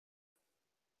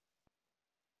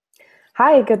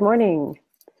Hi, good morning.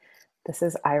 This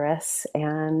is Iris,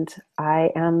 and I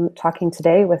am talking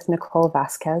today with Nicole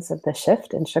Vasquez of The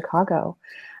Shift in Chicago.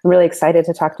 I'm really excited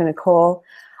to talk to Nicole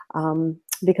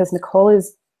because Nicole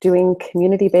is doing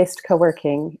community-based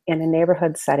co-working in a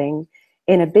neighborhood setting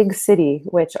in a big city,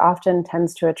 which often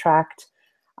tends to attract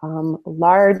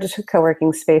large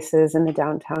co-working spaces in the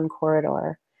downtown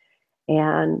corridor.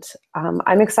 And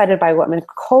I'm excited by what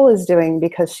Nicole is doing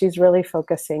because she's really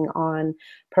focusing on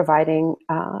providing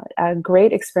a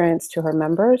great experience to her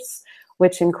members,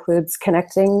 which includes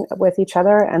connecting with each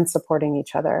other and supporting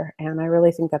each other. And I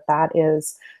really think that that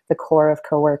is the core of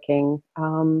co-working.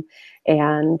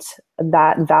 And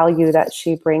that value that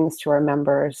she brings to her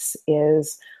members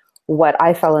is what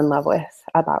I fell in love with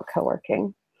about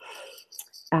co-working.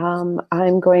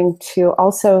 I'm going to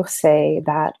also say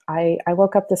that I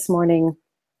woke up this morning.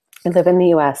 I live in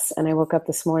the US, and I woke up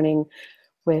this morning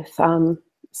with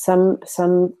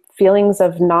some feelings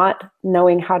of not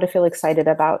knowing how to feel excited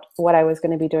about what I was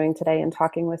going to be doing today and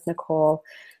talking with Nicole,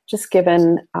 just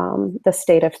given the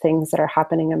state of things that are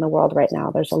happening in the world right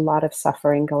now. There's a lot of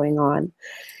suffering going on.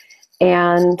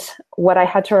 And what I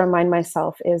had to remind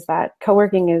myself is that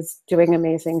co-working is doing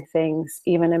amazing things,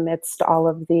 even amidst all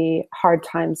of the hard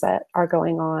times that are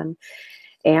going on.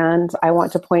 And I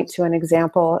want to point to an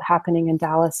example happening in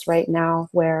Dallas right now,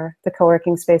 where the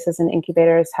co-working spaces and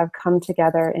incubators have come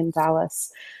together in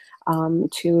Dallas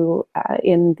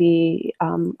in the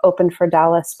Open for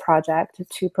Dallas project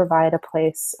to provide a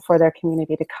place for their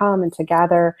community to come and to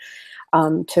gather,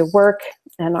 to work,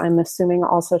 and I'm assuming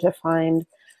also to find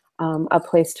a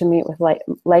place to meet with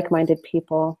like-minded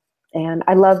people. And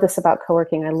I love this about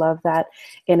co-working. I love that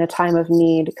in a time of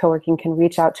need, co-working can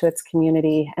reach out to its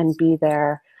community and be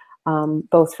there,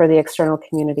 both for the external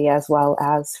community as well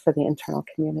as for the internal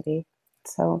community.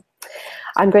 So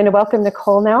I'm going to welcome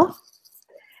Nicole now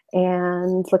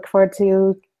and look forward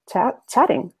to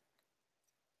chatting.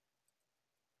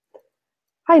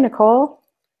 Hi, Nicole.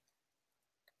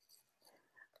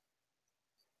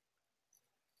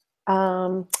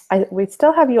 We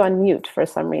still have you on mute for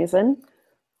some reason.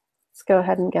 Let's go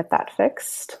ahead and get that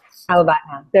fixed. How about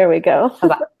now? There we go.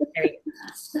 There we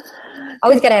go.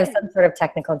 Always got to have some sort of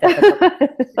technical difficulty.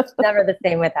 It's never the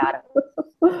same without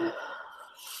it.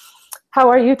 How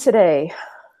are you today?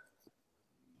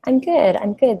 I'm good.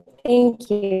 Thank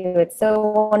you. It's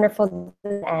so wonderful.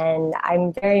 And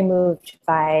I'm very moved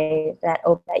by that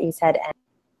you said. And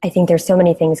I think there's so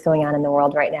many things going on in the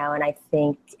world right now. And I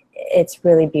think it's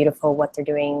really beautiful what they're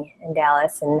doing in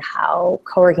Dallas and how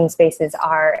co-working spaces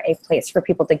are a place for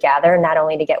people to gather, not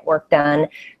only to get work done,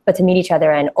 but to meet each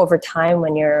other. And over time,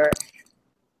 when you're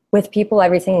with people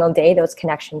every single day, those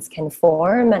connections can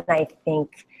form. And I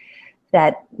think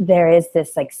that there is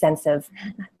this sense of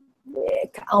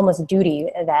almost duty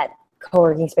that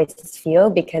co-working spaces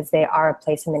feel, because they are a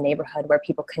place in the neighborhood where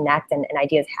people connect and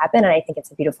ideas happen. And I think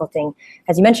it's a beautiful thing,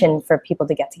 as you mentioned, for people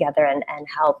to get together and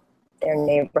help their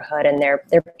neighborhood and their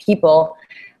people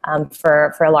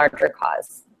for a larger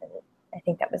cause. And I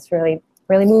think that was really,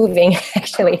 really moving,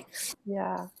 actually.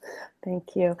 Yeah,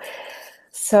 thank you.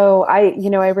 So I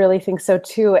really think so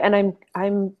too. And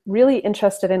I'm really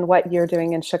interested in what you're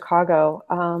doing in Chicago.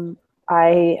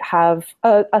 I have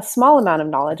a small amount of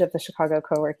knowledge of the Chicago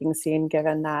co-working scene,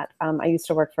 given that I used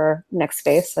to work for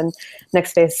NextSpace, and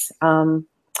NextSpace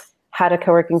had a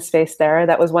co-working space there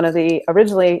that was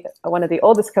originally one of the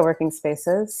oldest co-working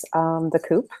spaces, the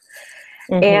Coop.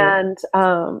 Mm-hmm. And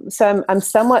so I'm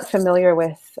somewhat familiar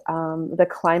with the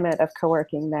climate of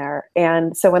co-working there.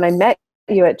 And so when I met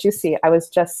you at Juicy, I was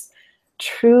just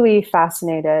truly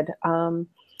fascinated,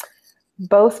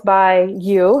 both by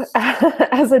you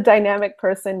as a dynamic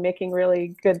person making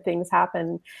really good things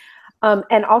happen,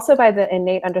 and also by the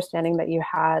innate understanding that you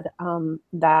had,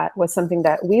 that was something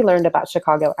that we learned about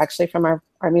Chicago, actually from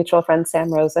our mutual friend,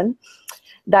 Sam Rosen,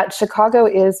 that Chicago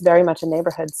is very much a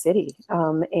neighborhood city.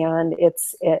 And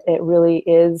it really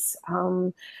is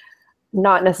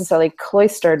not necessarily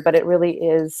cloistered, but it really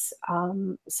is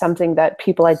something that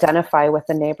people identify with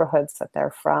the neighborhoods that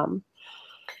they're from.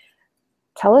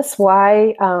 Tell us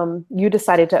why you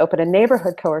decided to open a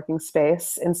neighborhood co-working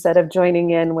space instead of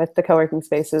joining in with the co-working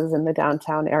spaces in the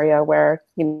downtown area, where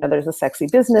there's a sexy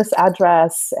business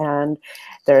address and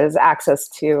there's access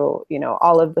to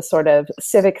all of the sort of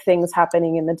civic things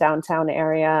happening in the downtown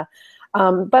area,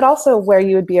 but also where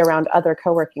you would be around other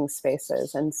co-working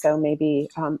spaces, and so maybe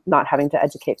not having to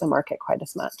educate the market quite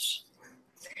as much.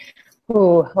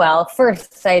 Ooh, well,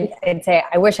 first I'd say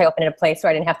I wish I opened a place where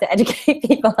I didn't have to educate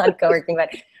people on co-working, but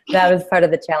that was part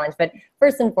of the challenge. But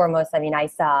first and foremost, I mean, I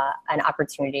saw an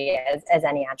opportunity as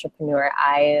any entrepreneur.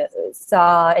 I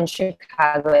saw in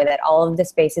Chicago that all of the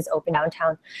spaces open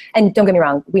downtown. And don't get me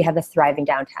wrong, we have a thriving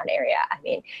downtown area. I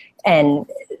mean, and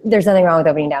there's nothing wrong with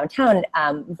opening downtown,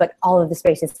 but all of the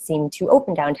spaces seem to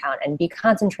open downtown and be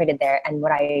concentrated there. And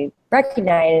what I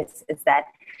recognize is that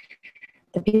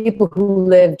the people who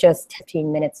live just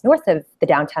 15 minutes north of the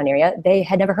downtown area, they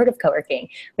had never heard of coworking,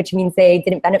 which means they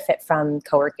didn't benefit from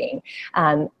coworking.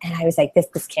 And I was like, this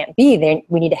can't be.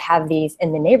 We need to have these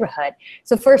in the neighborhood.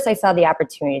 So first I saw the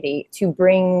opportunity to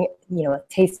bring, a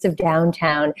taste of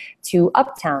downtown to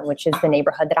Uptown, which is the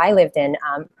neighborhood that I lived in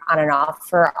on and off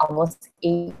for almost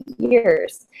 8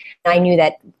 years. And I knew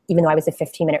that even though I was a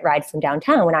 15-minute ride from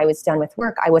downtown, when I was done with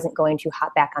work, I wasn't going to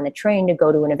hop back on the train to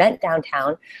go to an event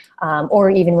downtown. Or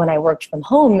even when I worked from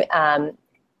home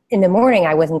in the morning,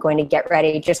 I wasn't going to get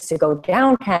ready just to go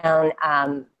downtown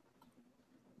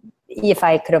if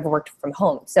I could have worked from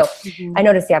home. So I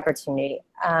noticed the opportunity.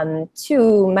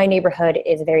 Two, my neighborhood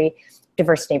is a very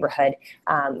diverse neighborhood,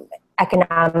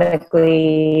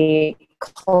 economically,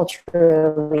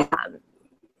 culturally.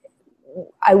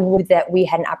 I would that we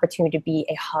had an opportunity to be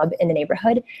a hub in the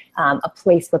neighborhood, a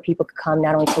place where people could come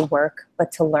not only to work,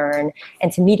 but to learn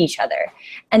and to meet each other.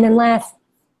 And then last,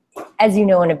 as you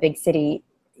know, in a big city,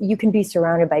 you can be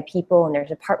surrounded by people and there's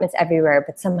apartments everywhere,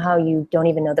 but somehow you don't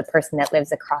even know the person that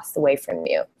lives across the way from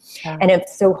you. Yeah. And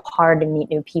it's so hard to meet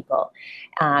new people.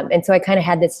 And so I kind of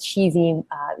had this cheesy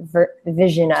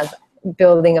vision of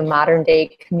building a modern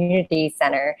day community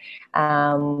center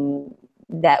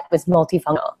that was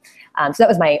multifunctional. So that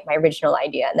was my original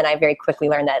idea. And then I very quickly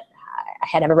learned that I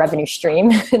had to have a revenue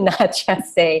stream, not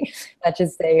just a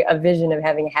vision of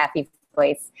having a happy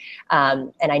place.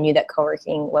 And I knew that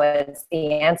coworking was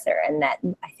the answer, and that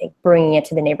I think bringing it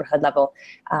to the neighborhood level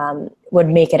would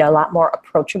make it a lot more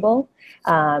approachable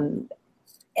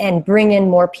and bring in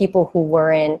more people who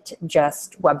weren't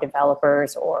just web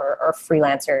developers or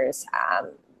freelancers,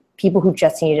 people who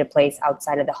just needed a place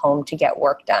outside of the home to get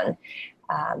work done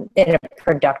in a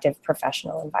productive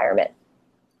professional environment.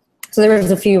 So there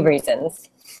was a few reasons.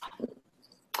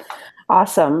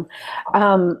 Awesome.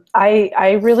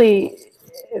 I really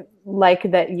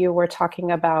like that you were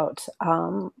talking about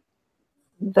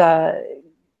the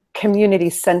community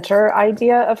center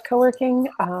idea of coworking,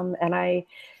 and I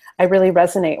really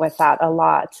resonate with that a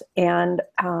lot. And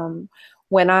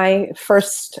when I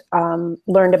first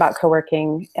learned about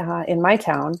coworking in my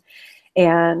town,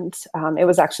 and it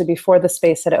was actually before the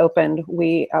space had opened,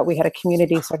 we had a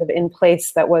community sort of in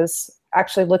place that was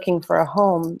actually looking for a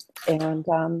home. And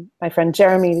my friend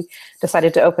Jeremy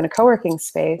decided to open a co-working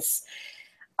space.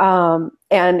 And,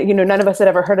 none of us had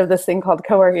ever heard of this thing called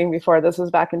co-working before. This was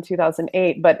back in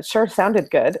 2008, but it sure sounded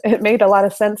good. It made a lot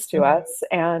of sense to us.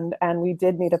 And we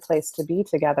did need a place to be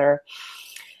together.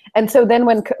 And so then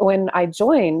when I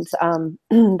joined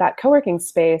that co-working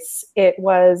space, it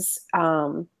was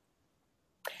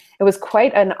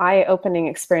quite an eye-opening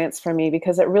experience for me,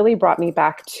 because it really brought me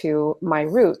back to my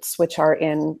roots, which are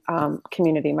in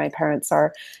community. My parents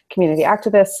are community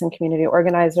activists and community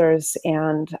organizers,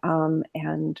 and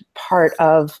part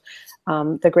of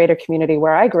the greater community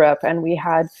where I grew up. And we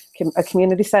had a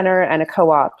community center and a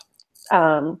co-op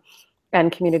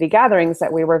and community gatherings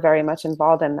that we were very much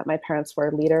involved in, that my parents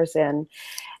were leaders in.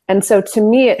 And so to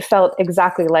me, it felt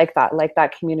exactly like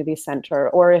that community center.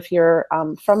 Or if you're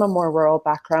from a more rural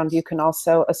background, you can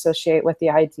also associate with the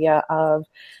idea of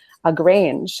a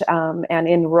grange. And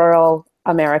in rural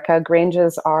America,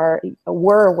 granges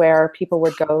were where people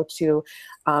would go to,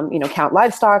 count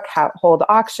livestock, hold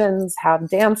auctions, have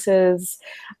dances,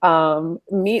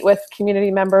 meet with community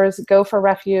members, go for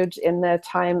refuge in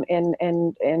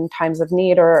times of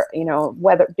need, or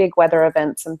big weather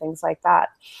events and things like that.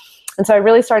 And so I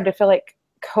really started to feel like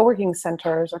co-working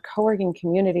centers or co-working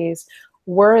communities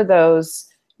were those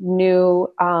new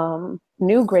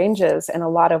granges in a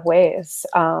lot of ways.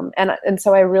 And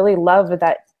so I really love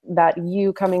that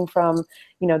you, coming from,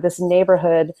 this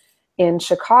neighborhood in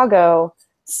Chicago,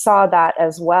 saw that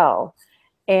as well.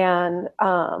 And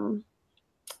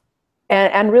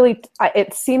really,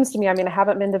 it seems to me, I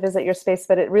haven't been to visit your space,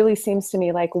 but it really seems to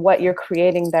me like what you're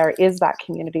creating there is that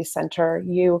community center.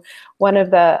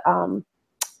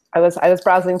 I was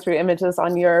browsing through images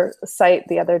on your site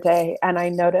the other day, and I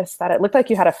noticed that it looked like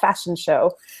you had a fashion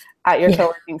show at your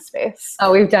co-working space.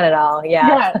 Oh, we've done it all.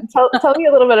 Yeah. Tell me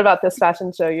a little bit about this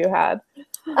fashion show you had.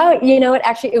 Oh, you know what?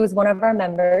 Actually, it was one of our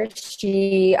members.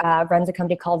 She runs a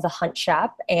company called The Hunt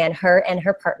Shop, and her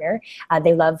partner,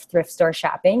 they love thrift store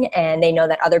shopping, and they know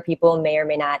that other people may or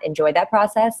may not enjoy that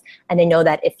process, and they know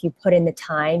that if you put in the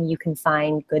time, you can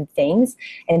find good things.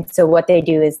 And so what they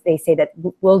do is they say that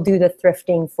we'll do the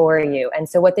thrifting for you. And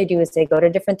so what they do is they go to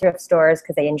different thrift stores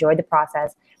because they enjoy the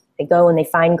process. They go and they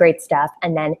find great stuff,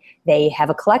 and then they have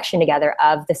a collection together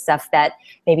of the stuff that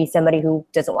maybe somebody who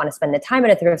doesn't want to spend the time at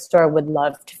a thrift store would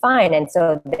love to find. And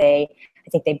so I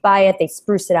think they buy it, they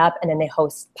spruce it up, and then they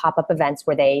host pop-up events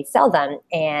where they sell them.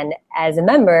 And as a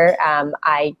member,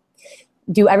 I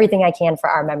do everything I can for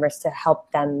our members to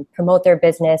help them promote their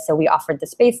business. So we offered the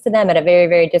space to them at a very,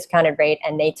 very discounted rate,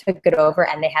 and they took it over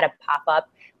and they had a pop-up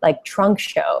like trunk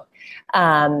show.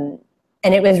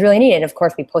 And it was really neat. And of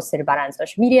course, we posted about it on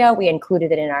social media. We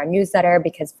included it in our newsletter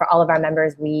because for all of our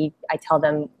members, I tell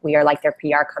them we are like their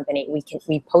PR company.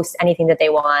 We post anything that they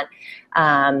want.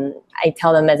 I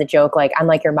tell them as a joke, like, I'm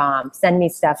like your mom. Send me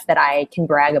stuff that I can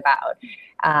brag about.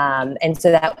 And so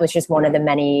that was just one of the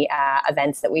many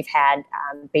events that we've had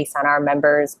based on our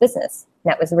members' business.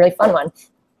 That was a really fun one.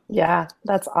 Yeah,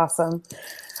 that's awesome.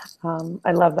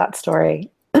 I love that story.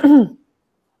 We've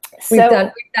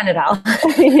done it all.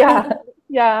 Yeah.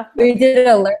 Yeah. We did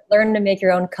a learn to make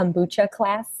your own kombucha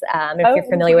class. If you're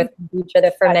familiar with kombucha,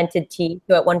 the fermented tea.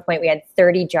 So at one point we had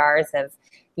 30 jars of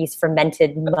these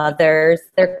fermented mothers,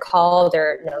 they're called,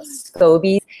 or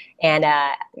scobies. And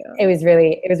it was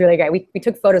really great. We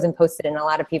took photos and posted, and a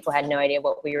lot of people had no idea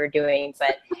what we were doing,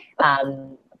 but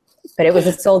it was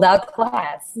a sold out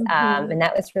class. And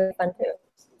that was really fun too.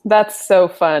 That's so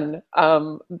fun.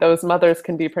 Those mothers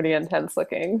can be pretty intense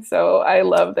looking. So I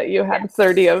love that you had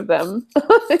 30 of them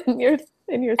in your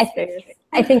space.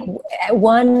 I think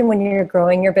when you're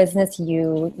growing your business,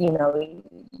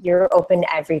 you're open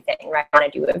to everything, right? You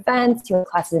want to do events, you want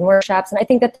classes and workshops. And I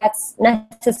think that's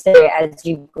necessary as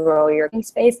you grow your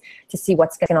space to see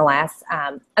what's going to last.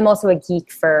 I'm also a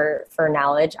geek for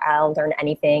knowledge. I'll learn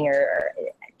anything or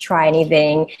try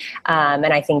anything. And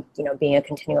I think, being a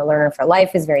continual learner for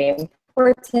life is very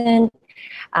important.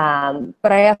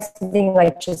 But I also think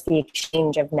just the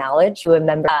exchange of knowledge. We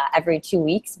member every 2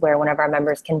 weeks where one of our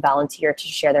members can volunteer to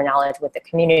share their knowledge with the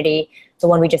community. The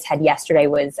one we just had yesterday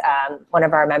was one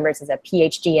of our members is a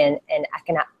PhD in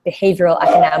behavioral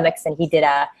economics, and he did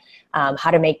a how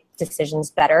to make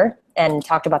decisions better and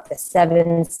talked about the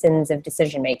 7 sins of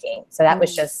decision making. So that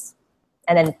was just,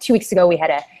 and then 2 weeks ago we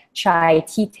had a chai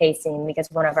tea tasting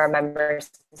because one of our members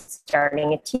is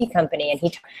starting a tea company, and he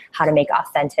taught how to make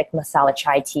authentic masala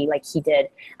chai tea like he did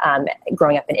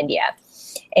growing up in India.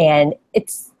 And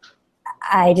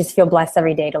I just feel blessed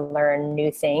every day to learn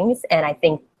new things. And I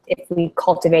think if we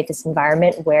cultivate this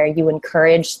environment where you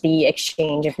encourage the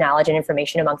exchange of knowledge and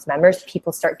information amongst members,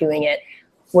 people start doing it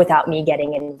without me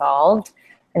getting involved.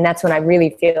 And that's when I really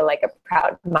feel like a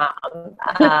proud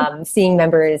mom, seeing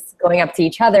members going up to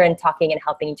each other and talking and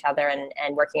helping each other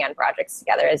and working on projects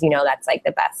together. As you know, that's like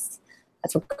the best.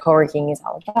 That's what co-working is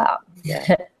all about.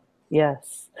 Yeah.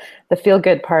 Yes. The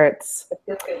feel-good parts.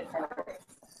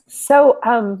 So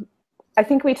I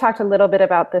think we talked a little bit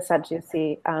about this at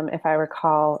Juicy, if I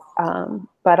recall.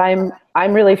 But I'm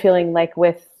really feeling like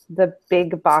with the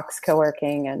big box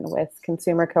co-working and with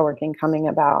consumer co-working coming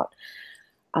about,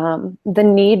 the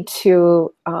need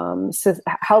to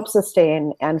help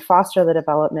sustain and foster the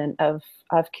development of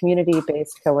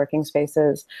community-based co-working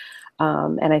spaces,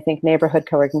 and I think neighborhood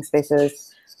co-working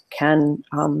spaces can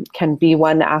be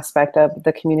one aspect of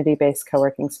the community-based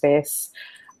co-working space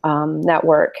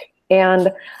network.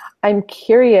 And I'm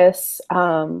curious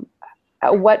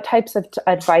what types of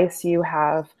advice you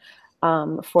have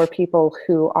for people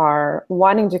who are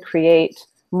wanting to create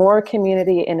more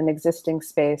community in an existing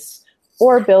space,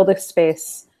 or build a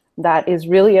space that is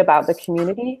really about the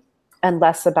community and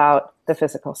less about the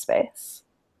physical space?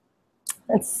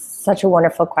 That's such a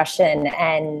wonderful question.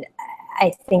 And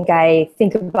I think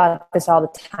about this all the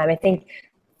time. I think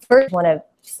first I want to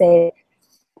say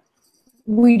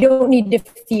we don't need to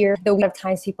fear, though we have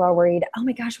times people are worried, oh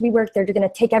my gosh, they're going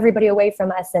to take everybody away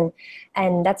from us.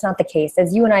 And that's not the case.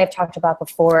 As you and I have talked about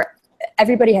before,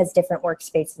 everybody has different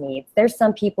workspace needs. There's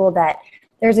some people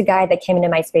there's a guy that came into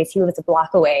my space. He lives a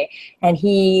block away, and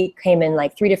he came in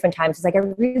like 3 different times. He's like, I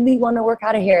really want to work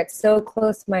out of here. It's so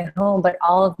close to my home, but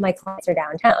all of my clients are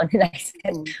downtown. And I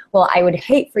said, well, I would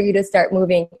hate for you to start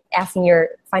asking your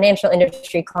financial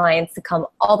industry clients to come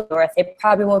all the north. They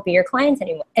probably won't be your clients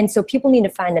anymore. And so people need to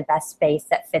find the best space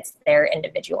that fits their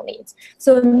individual needs.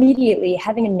 So immediately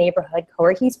having a neighborhood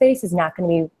co-working space is not going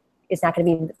to be is not going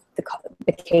to be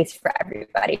the case for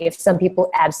everybody. If some people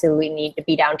absolutely need to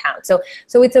be downtown, so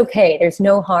it's okay. There's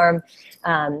no harm.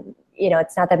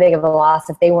 It's not that big of a loss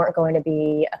if they weren't going to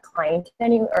be a client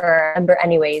or a member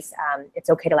anyways. It's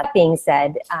okay to let. That being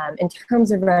said, in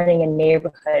terms of running a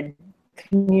neighborhood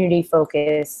community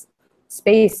focused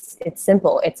space, it's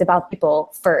simple. It's about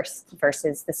people first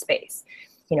versus the space.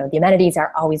 The amenities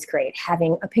are always great.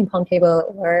 Having a ping pong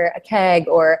table or a keg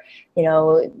or,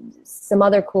 some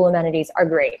other cool amenities are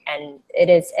great. And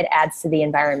it adds to the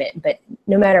environment. But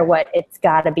no matter what, it's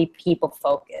got to be people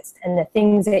focused. And the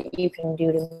things that you can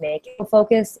do to make it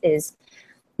focused is,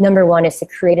 number one, is to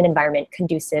create an environment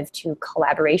conducive to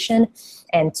collaboration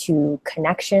and to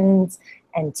connections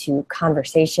and to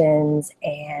conversations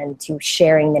and to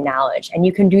sharing the knowledge. And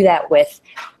you can do that with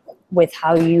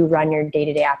how you run your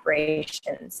day-to-day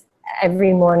operations.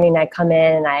 Every morning I come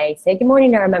in and I say good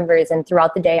morning to our members, and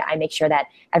throughout the day I make sure that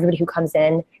everybody who comes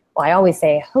in, I always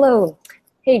say, hello,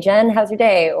 hey Jen, how's your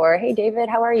day? Or hey David,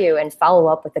 how are you? And follow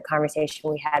up with the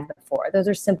conversation we had before. Those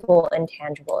are simple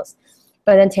intangibles.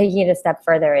 But then taking it a step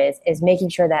further is making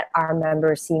sure that our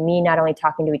members see me not only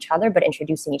talking to each other, but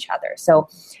introducing each other. So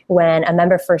when a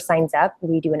member first signs up,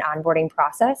 we do an onboarding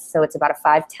process. So it's about a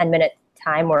 5-10 minute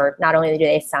time where not only do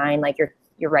they sign like your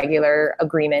regular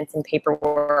agreements and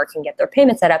paperwork and get their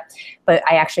payment set up, but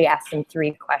I actually ask them 3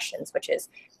 questions, which is,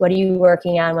 what are you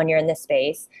working on when you're in this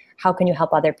space? How can you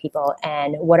help other people?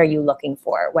 And what are you looking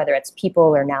for, whether it's people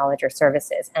or knowledge or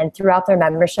services? And throughout their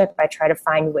membership, I try to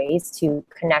find ways to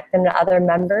connect them to other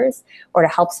members or to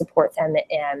help support them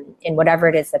in whatever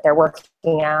it is that they're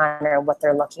working on or what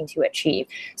they're looking to achieve.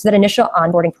 So that initial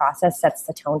onboarding process sets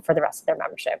the tone for the rest of their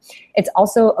membership. It's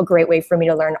also a great way for me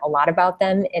to learn a lot about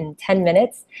them in 10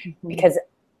 minutes because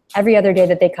every other day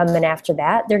that they come in after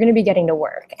that, they're going to be getting to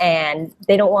work, and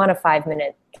they don't want a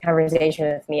 5-minute conversation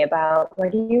with me about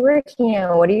what are you working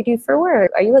on, what do you do for work,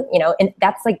 are you, and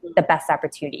that's like the best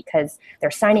opportunity because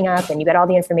they're signing up and you get all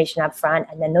the information up front,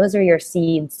 and then those are your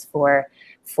seeds for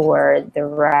the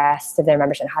rest of their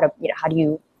membership. How do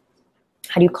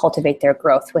you cultivate their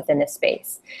growth within this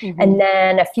space? And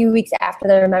then a few weeks after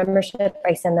their membership,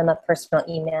 I send them a personal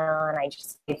email and I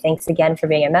just say, thanks again for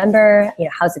being a member.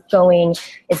 How's it going?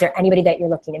 Is there anybody that you're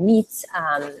looking to meet?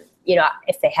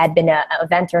 If they had been an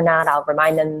event or not, I'll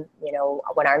remind them,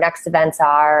 when our next events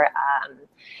are.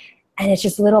 And it's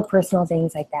just little personal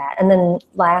things like that. And then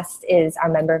last is our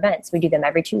member events. We do them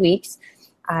every 2 weeks.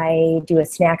 I do a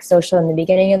snack social in the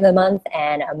beginning of the month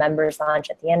and a members lunch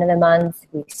at the end of the month.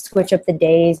 We switch up the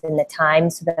days and the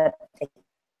times so that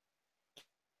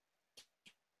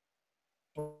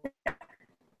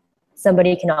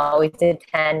somebody can always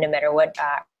attend no matter what,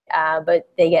 but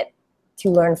they get to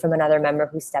learn from another member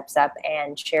who steps up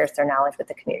and shares their knowledge with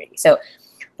the community. So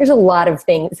there's a lot of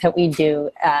things that we do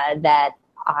that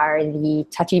are the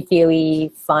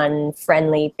touchy-feely, fun,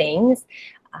 friendly things.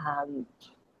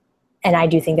 And I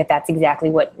do think that that's exactly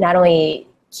what not only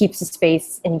keeps the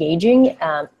space engaging,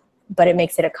 but it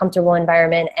makes it a comfortable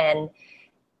environment and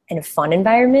a fun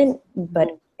environment. But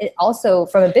it also,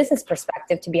 from a business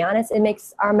perspective, to be honest, it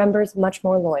makes our members much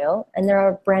more loyal, and they're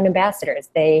our brand ambassadors.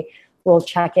 They will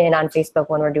check in on Facebook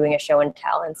when we're doing a show and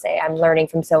tell and say, I'm learning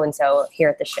from so-and-so here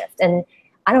at the Shift. And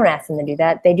I don't ask them to do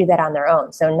that. They do that on their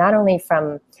own. So not only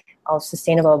from a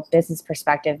sustainable business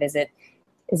perspective is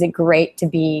it great to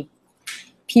be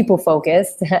people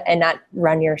focused and not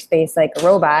run your space like a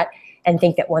robot and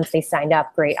think that once they signed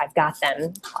up, great, I've got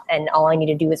them. And all I need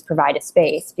to do is provide a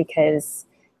space, because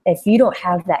if you don't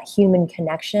have that human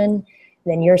connection,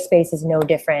 then your space is no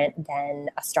different than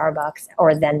a Starbucks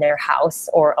or than their house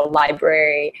or a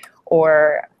library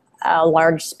or a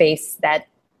large space that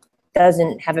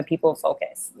doesn't have a people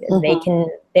focus. They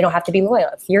don't have to be loyal.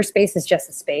 If your space is just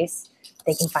a space,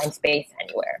 they can find space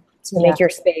anywhere. So make your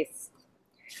space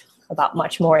about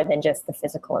much more than just the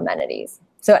physical amenities.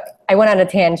 So I went on a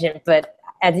tangent, but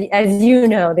as you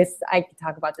know, I could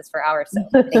talk about this for hours. So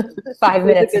I think 5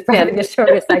 minutes is probably the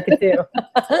shortest I could do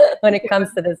when it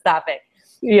comes to this topic.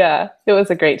 Yeah, it was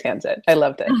a great tangent. I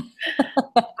loved it.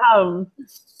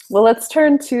 Well, let's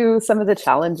turn to some of the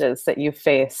challenges that you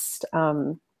faced,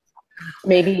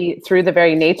 maybe through the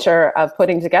very nature of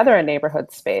putting together a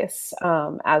neighborhood space,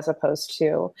 as opposed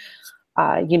to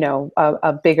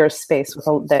a bigger space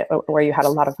where you had a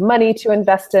lot of money to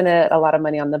invest in it, a lot of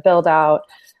money on the build out,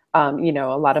 a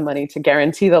lot of money to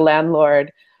guarantee the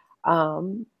landlord.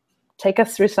 Take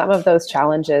us through some of those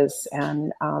challenges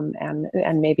and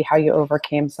maybe how you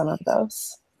overcame some of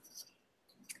those.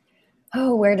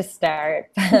 Oh, where to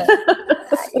start?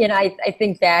 I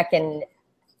think back, and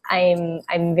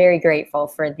I'm very grateful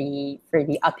for the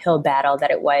uphill battle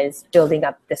that it was building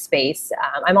up the space.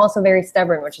 I'm also very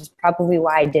stubborn, which is probably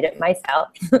why I did it myself,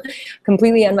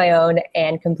 completely on my own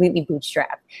and completely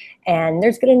bootstrapped. And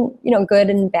there's good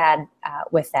and bad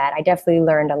with that. I definitely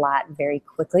learned a lot very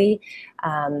quickly.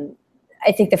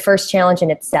 I think the first challenge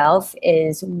in itself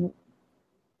is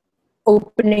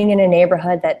opening in a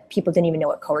neighborhood that people didn't even know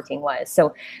what coworking was.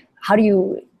 So how do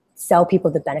you sell people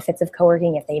the benefits of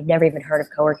coworking if they've never even heard of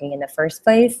coworking in the first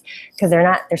place? Because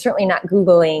they're certainly not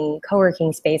Googling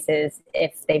coworking spaces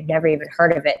if they've never even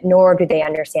heard of it, nor do they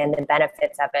understand the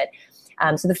benefits of it.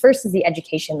 So the first is the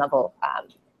education level.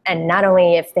 And not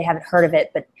only if they haven't heard of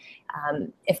it, but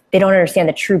if they don't understand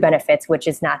the true benefits, which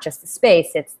is not just the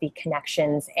space, it's the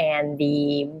connections and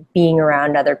the being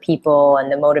around other people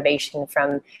and the motivation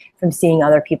from seeing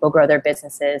other people grow their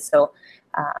businesses. So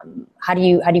how do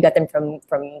you get them from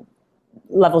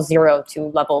level 0 to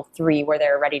level 3 where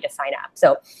they're ready to sign up?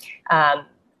 So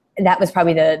that was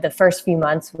probably the first few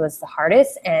months was the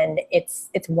hardest, and it's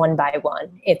one by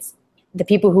one. It's the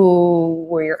people who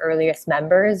were your earliest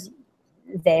members,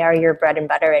 they are your bread and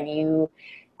butter, and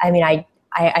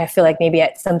I feel like maybe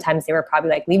sometimes they were probably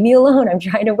like, leave me alone, I'm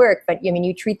trying to work. But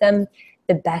you treat them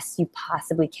the best you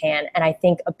possibly can. And I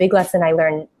think a big lesson I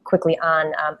learned quickly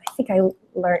on, I think I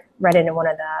read it in one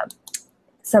of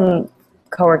some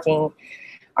coworking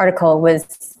article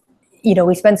was,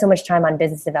 we spend so much time on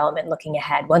business development looking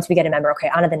ahead. Once we get a member, okay,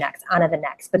 on to the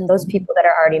next. But those people that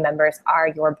are already members are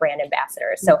your brand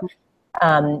ambassadors. So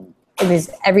it was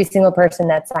every single person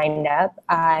that signed up,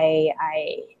 I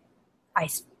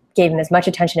gave them as much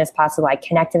attention as possible. I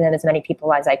connected them as many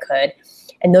people as I could.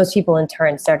 And those people in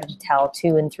turn started to tell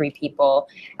 2 and 3 people.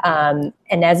 And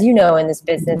as you know, in this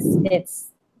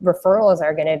business, referrals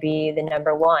are going to be the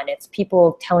number one. It's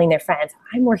people telling their friends,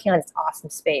 I'm working on this awesome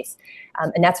space.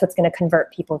 And that's what's going to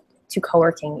convert people to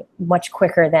coworking much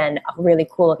quicker than a really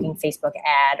cool looking Facebook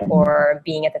ad or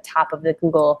being at the top of the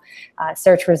Google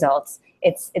search results.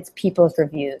 It's people's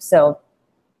reviews. So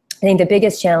I think the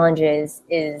biggest challenge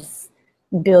is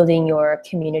building your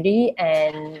community,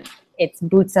 and it's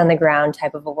boots on the ground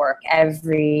type of a work.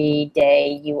 Every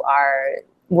day you are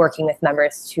working with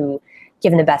members to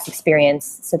give them the best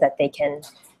experience so that they can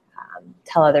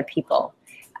tell other people.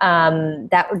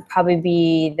 That would probably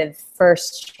be the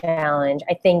first challenge.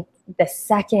 I think the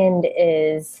second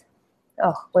is,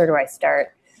 where do I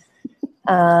start?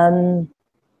 I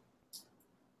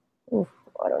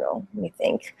don't know, let me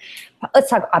think. Let's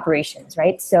talk operations,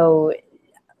 right? So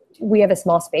we have a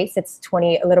small space. It's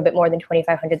a little bit more than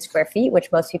 2,500 square feet,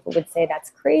 which most people would say that's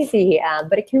crazy,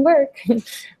 but it can work.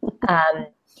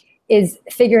 Is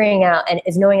figuring out and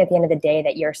is knowing at the end of the day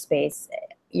that your space,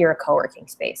 you're a co-working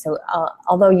space. So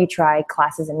although you try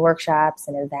classes and workshops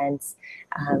and events,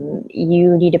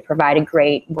 you need to provide a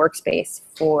great workspace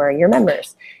for your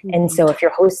members. Mm-hmm. And so if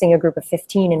you're hosting a group of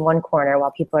 15 in one corner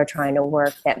while people are trying to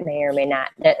work, that may or may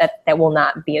not, that will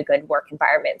not be a good work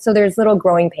environment. So there's little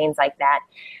growing pains like that.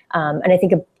 And I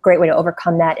think a great way to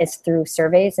overcome that is through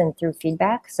surveys and through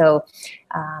feedback. So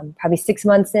probably 6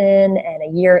 months in and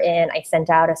a year in, I sent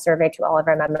out a survey to all of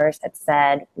our members that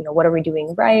said, what are we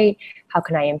doing right? How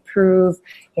can I improve?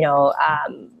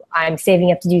 I'm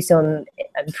saving up to do some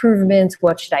improvements.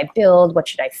 What should I build? What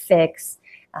should I fix?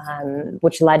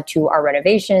 Which led to our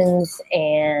renovations.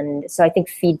 And so I think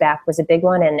feedback was a big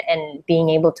one, and being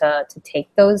able to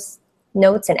take those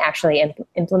notes and actually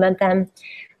implement them.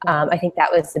 I think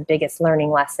that was the biggest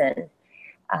learning lesson.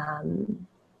 I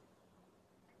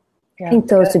think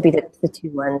those would be the 2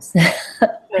 ones.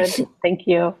 Good, thank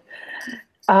you.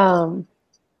 I'm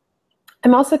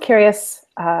also curious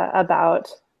about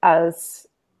as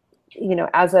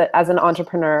an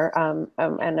entrepreneur,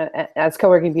 and as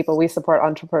co-working people, we support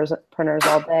entrepreneurs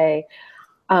all day.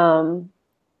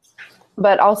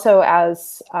 But also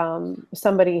as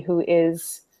somebody who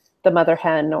is the mother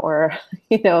hen, or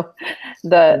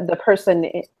the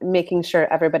person making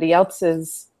sure everybody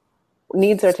else's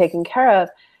needs are taken care of.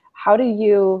 How do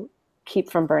you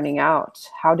keep from burning out?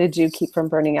 How did you keep from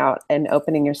burning out and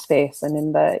opening your space and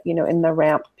in the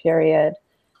ramp period?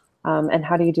 And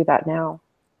how do you do that now?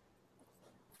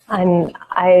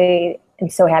 I am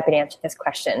so happy to answer this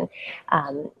question.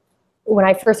 When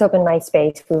I first opened my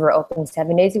space, we were open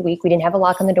 7 days a week. We didn't have a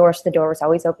lock on the door, so the door was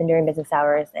always open during business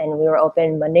hours. And we were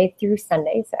open Monday through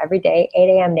Sunday, so every day, 8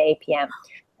 a.m. to 8 p.m.,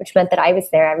 which meant that I was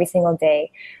there every single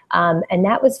day. And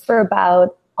that was for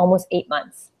about almost 8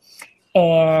 months.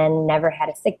 And never had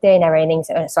a sick day, never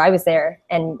anything. So I was there.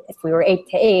 And if we were 8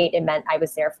 to 8, it meant I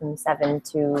was there from 7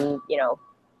 to, 9,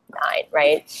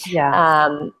 right?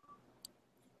 Yeah.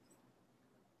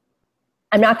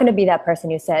 I'm not going to be that person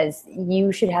who says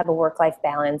you should have a work-life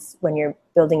balance when you're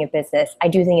building a business. I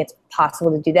do think it's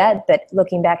possible to do that, but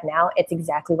looking back now, it's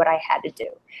exactly what I had to do.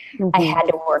 Mm-hmm. I had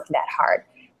to work that hard.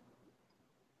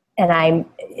 And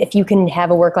if you can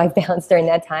have a work-life balance during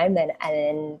that time,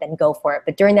 then go for it.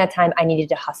 But during that time, I needed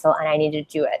to hustle and I needed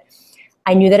to do it.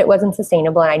 I knew that it wasn't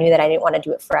sustainable and I knew that I didn't want to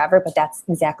do it forever, but that's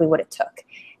exactly what it took.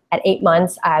 At 8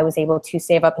 months, I was able to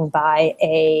save up and buy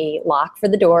a lock for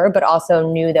the door, but also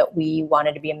knew that we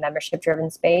wanted to be a membership-driven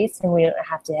space and we didn't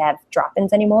have to have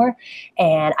drop-ins anymore.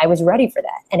 And I was ready for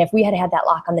that. And if we had had that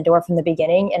lock on the door from the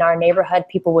beginning in our neighborhood,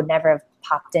 people would never have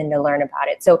popped in to learn about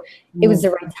it. So it was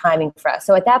the right timing for us.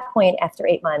 So at that point, after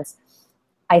 8 months,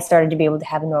 I started to be able to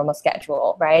have a normal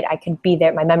schedule, right? I could be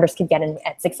there. My members could get in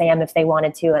at 6 a.m. if they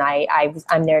wanted to, and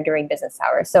I'm there during business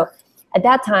hours. So at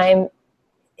that time,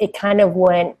 it kind of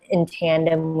went in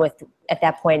tandem with, at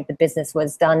that point, the business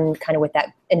was done kind of with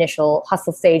that initial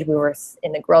hustle stage. We were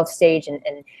in the growth stage,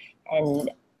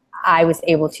 and I was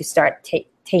able to start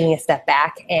taking a step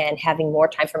back and having more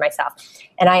time for myself.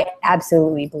 And I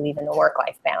absolutely believe in the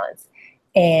work-life balance.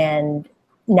 And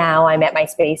now I'm at my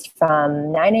space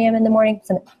from 9 a.m. in the morning,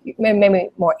 so maybe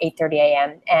more 8:30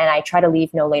 a.m. And I try to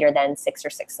leave no later than 6 or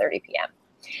 6:30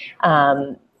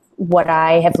 p.m. What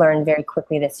I have learned very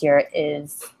quickly this year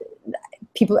is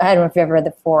people, I don't know if you've ever read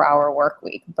the 4-Hour Work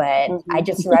Week, but I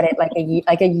just read it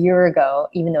like a year ago,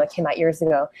 even though it came out years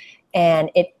ago, and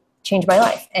it changed my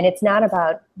life. And it's not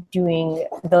about doing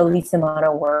the least amount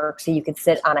of work so you could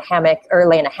sit on a hammock or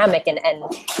lay in a hammock and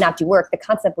not do work. The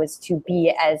concept was to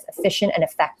be as efficient and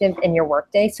effective in your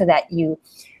workday so that you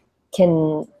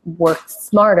can work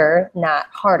smarter, not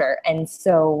harder. And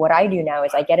so what I do now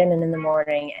is I get in the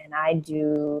morning and I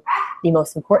do the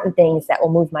most important things that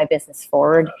will move my business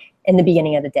forward in the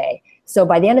beginning of the day. So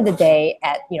by the end of the day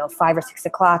at 5 or 6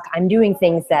 o'clock, I'm doing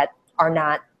things that are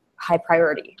not high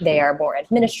priority. They are more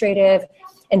administrative.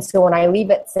 And so when I leave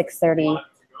at 6:30,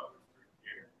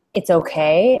 it's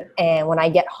okay. And when I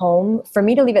get home, for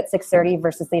me to leave at 6:30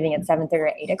 versus leaving at 7:30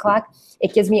 or 8 o'clock,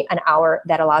 it gives me an hour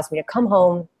that allows me to come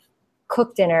home,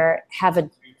 cook dinner, have a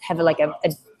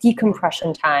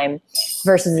decompression time,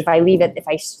 versus if I leave it,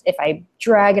 if I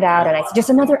drag it out and I say just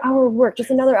another hour of work,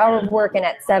 and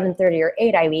at 7:30 or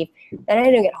 8 I leave, then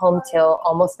I don't get home till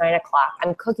almost 9 o'clock.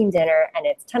 I'm cooking dinner and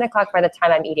it's 10 o'clock by the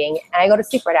time I'm eating, and I go to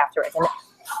sleep right afterwards. And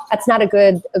that's not a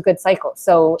good cycle.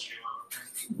 So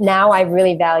now I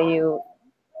really value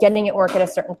getting at work at a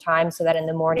certain time so that in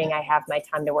the morning I have my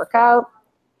time to work out,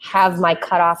 have my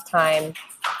cutoff time,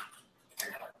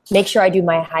 make sure I do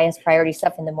my highest priority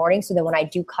stuff in the morning so that when I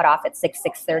do cut off at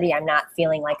 6:30, I'm not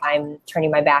feeling like I'm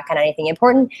turning my back on anything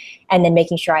important, and then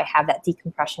making sure I have that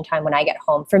decompression time when I get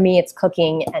home. For me, it's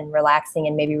cooking and relaxing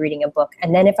and maybe reading a book.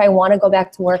 And then if I want to go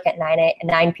back to work at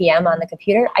 9 p.m. on the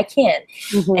computer, I can.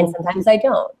 And sometimes I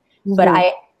don't. But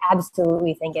I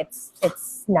absolutely think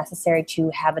it's necessary to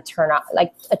have a turn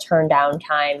down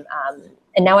time.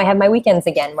 And now I have my weekends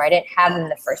again, where I didn't have them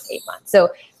the first 8 months. So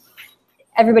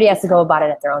everybody has to go about it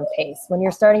at their own pace. When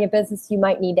you're starting a business, you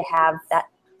might need to have that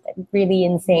really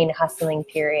insane hustling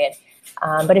period.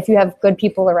 But if you have good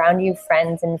people around you,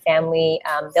 friends and family,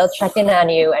 they'll check in on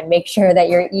you and make sure that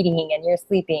you're eating and you're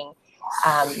sleeping.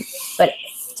 But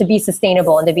to be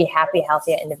sustainable and to be happy,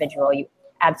 healthy individual, you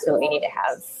absolutely need to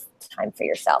have time for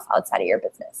yourself outside of your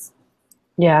business.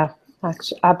 Yeah,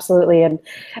 absolutely.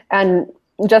 And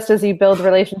just as you build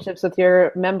relationships with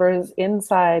your members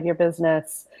inside your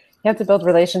business, you have to build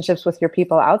relationships with your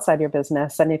people outside your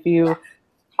business. And if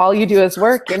all you do is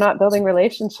work, you're not building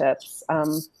relationships.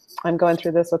 I'm going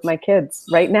through this with my kids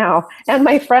right now and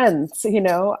my friends.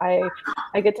 I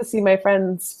get to see my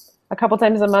friends a couple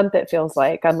times a month, it feels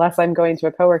like, unless I'm going to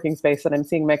a co-working space and I'm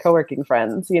seeing my co-working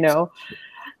friends,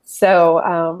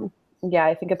 So yeah,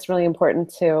 I think it's really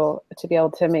important to be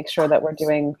able to make sure that we're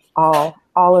doing all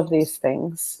of these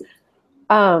things.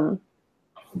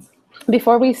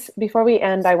 Before we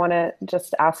end, I want to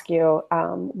just ask you,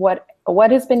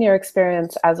 what has been your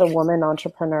experience as a woman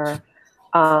entrepreneur?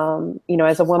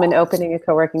 As a woman opening a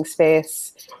co-working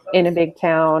space in a big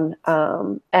town,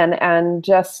 and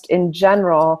just in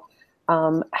general,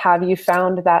 have you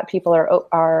found that people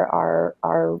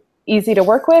are easy to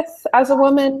work with as a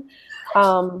woman?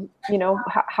 How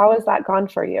has that gone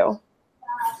for you?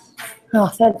 Oh,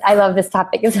 I love this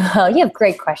topic as well. You have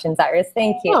great questions, Iris.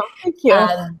 Thank you. Oh, thank you.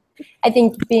 I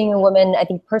think being a woman, I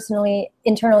think personally,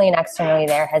 internally and externally,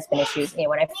 there has been issues.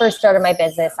 When I first started my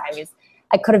business,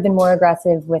 I could have been more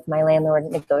aggressive with my landlord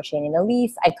negotiating the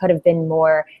lease. I could have been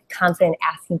more confident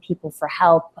asking people for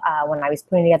help when I was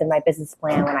putting together my business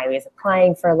plan, when I was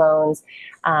applying for loans.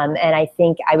 And I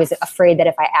think I was afraid that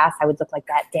if I asked, I would look like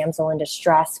that damsel in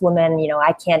distress woman. You know,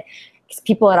 I can't, because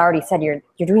people had already said, you're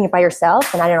doing it by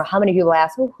yourself. And I don't know how many people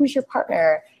asked, well, who's your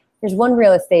partner? There's one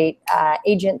real estate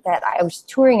agent that I was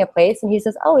touring a place, and he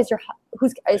says, "Oh,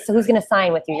 who's going to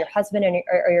sign with you? Your husband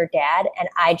or your dad?" And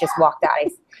I just walked out.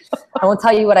 I won't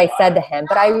tell you what I said to him,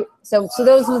 but so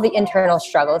those were the internal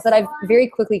struggles that I've very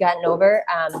quickly gotten over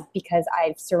because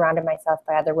I've surrounded myself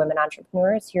by other women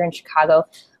entrepreneurs here in Chicago.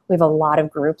 We have a lot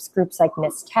of groups like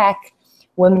Miss Tech,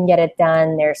 Women Get It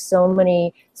Done. There's so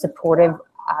many supportive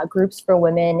groups for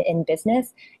women in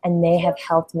business, and they have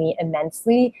helped me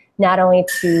immensely, not only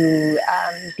to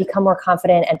become more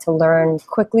confident and to learn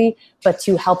quickly, but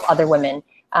to help other women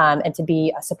and to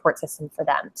be a support system for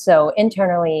them. So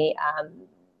internally,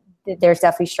 there's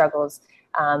definitely struggles,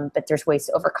 but there's ways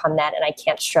to overcome that. And I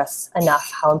can't stress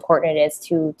enough how important it is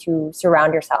to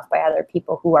surround yourself by other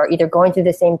people who are either going through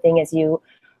the same thing as you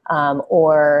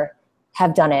or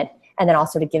have done it. And then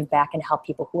also to give back and help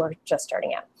people who are just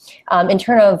starting out. In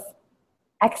terms of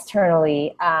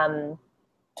externally,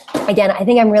 again, I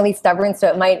think I'm really stubborn,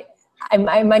 so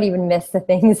I might even miss the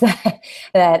things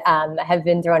that have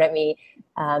been thrown at me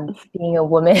being a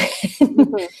woman.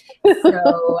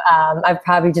 So I've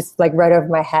probably just like right over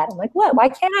my head. I'm like, what? Why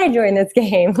can't I join this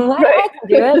game? Why I can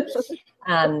do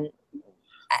it?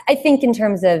 I think in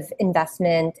terms of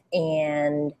investment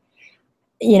and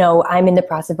I'm in the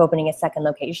process of opening a second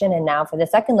location. And now for the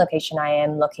second location, I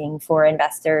am looking for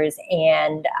investors.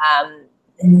 And,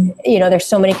 there's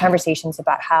so many conversations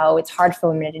about how it's hard for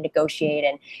women to negotiate.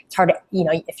 And it's hard to,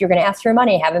 if you're going to ask for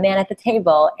money, have a man at the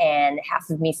table. And half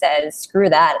of me says, screw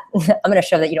that. I'm going to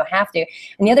show that you don't have to.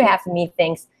 And the other half of me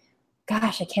thinks,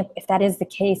 gosh, I can't, if that is the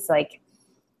case,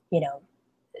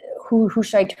 who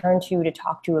should I turn to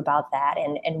talk to about that?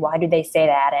 And why do they say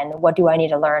that? And what do I need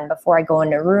to learn before I go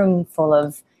into a room full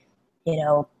of,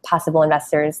 possible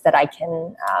investors that I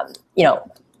can,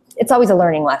 it's always a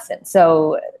learning lesson.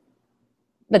 So,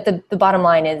 but the bottom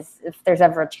line is if there's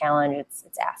ever a challenge, it's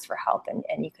ask for help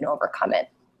and you can overcome it.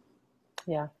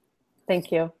 Yeah.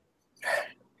 Thank you.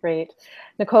 Great.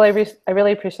 Nicole, I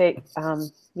really appreciate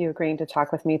you agreeing to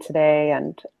talk with me today.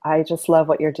 And I just love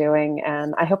what you're doing.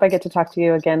 And I hope I get to talk to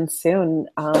you again soon.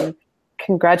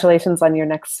 Congratulations on your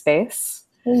next space.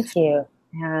 Thank you.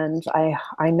 And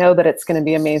I know that it's going to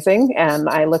be amazing. And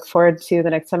I look forward to the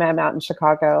next time I'm out in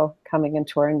Chicago, coming and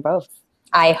touring both.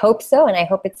 I hope so. And I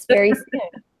hope it's very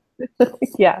soon.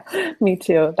 Yeah, me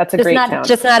too. That's a great town.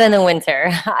 Just not in the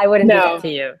winter. I wouldn't do that to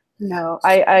you. No,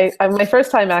 I my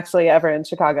first time actually ever in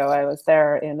Chicago, I was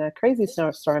there in a crazy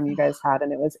snowstorm you guys had,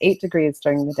 and it was 8 degrees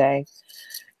during the day.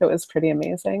 It was pretty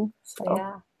amazing. So.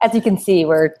 Yeah. As you can see,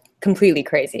 we're completely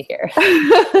crazy here.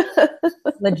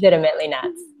 Legitimately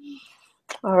nuts.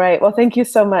 All right. Well, thank you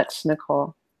so much,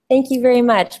 Nicole. Thank you very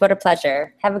much. What a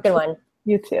pleasure. Have a good one.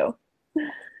 You too.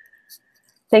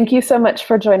 Thank you so much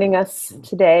for joining us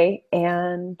today,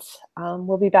 and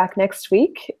we'll be back next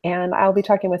week, and I'll be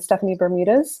talking with Stephanie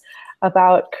Bermudez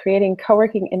about creating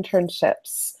co-working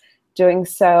internships, doing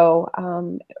so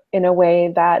in a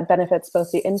way that benefits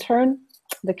both the intern,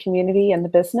 the community, and the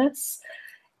business.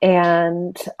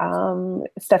 And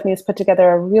Stephanie has put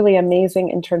together a really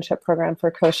amazing internship program for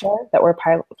CoShare that we're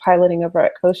piloting over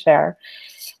at CoShare.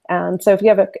 And so if you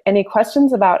have any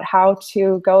questions about how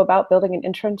to go about building an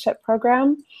internship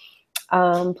program,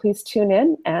 please tune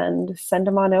in and send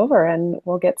them on over, and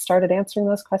we'll get started answering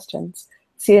those questions.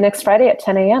 See you next Friday at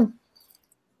 10 a.m.